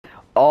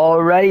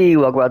Alrighty,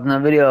 welcome back to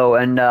another video,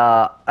 and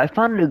I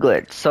found a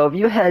glitch. So if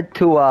you head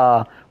to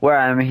where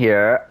I'm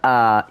here,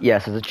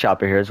 yes, there's a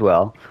chopper here as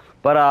well.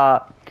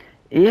 But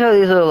you know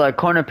these little like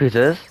corner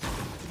pieces.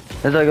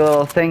 There's like a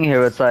little thing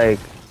here. It's like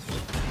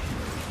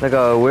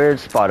a weird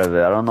spot of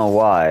it. I don't know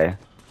why.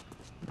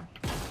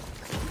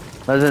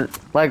 Does it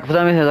like for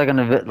some reason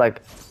there's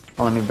like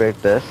oh, let me break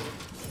this.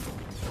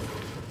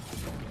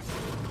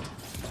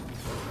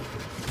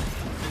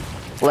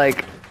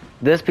 Like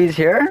this piece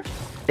here,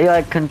 it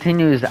like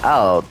continues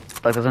out.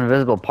 Like there's an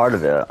invisible part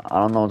of it. I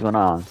don't know what's going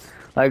on.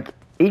 Like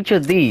each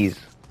of these,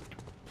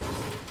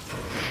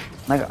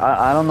 like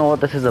I don't know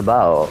what this is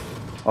about.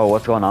 Oh,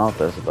 what's going on with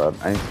this? But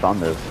I just found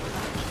this.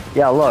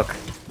 Yeah, look,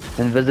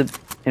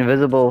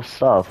 invisible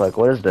stuff. Like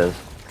what is this?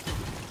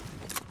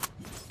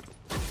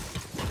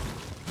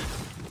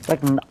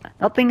 Like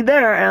nothing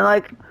there, and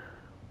like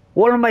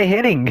what am I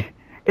hitting?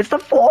 It's the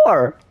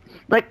floor.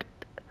 Like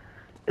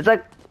it's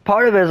like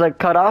part of it is like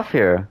cut off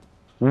here.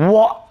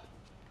 What?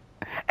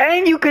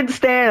 And you can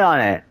stand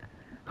on it.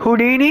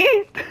 Houdini?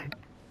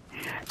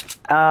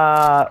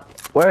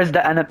 Where's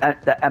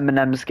the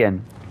M&M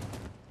skin?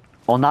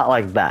 Well, not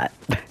like that.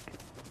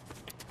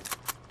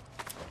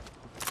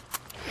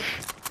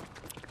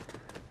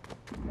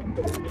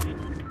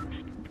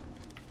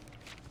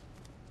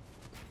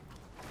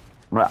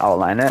 I'm gonna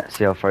outline it,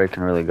 see how far you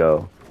can really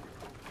go.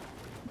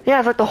 Yeah,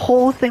 it's like the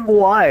whole thing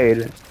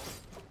wide.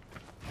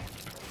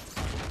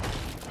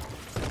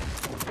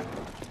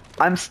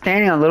 I'm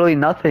standing on literally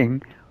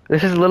nothing.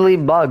 This is literally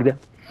bugged.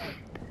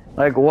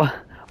 Like what?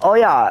 Oh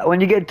yeah,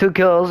 when you get 2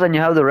 kills and you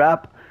have the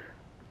wrap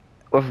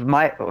with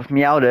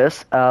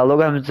Meowdis, look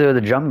what happens to the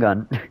drum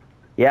gun.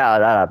 Yeah,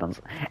 that happens.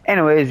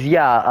 Anyways,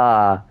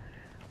 yeah,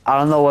 I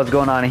don't know what's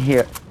going on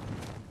here.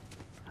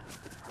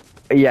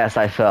 Yes,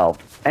 I fell.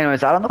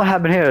 Anyways, I don't know what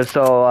happened here,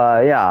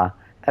 so yeah.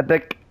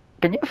 Epic,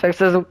 can you fix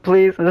this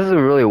please? This is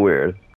really weird.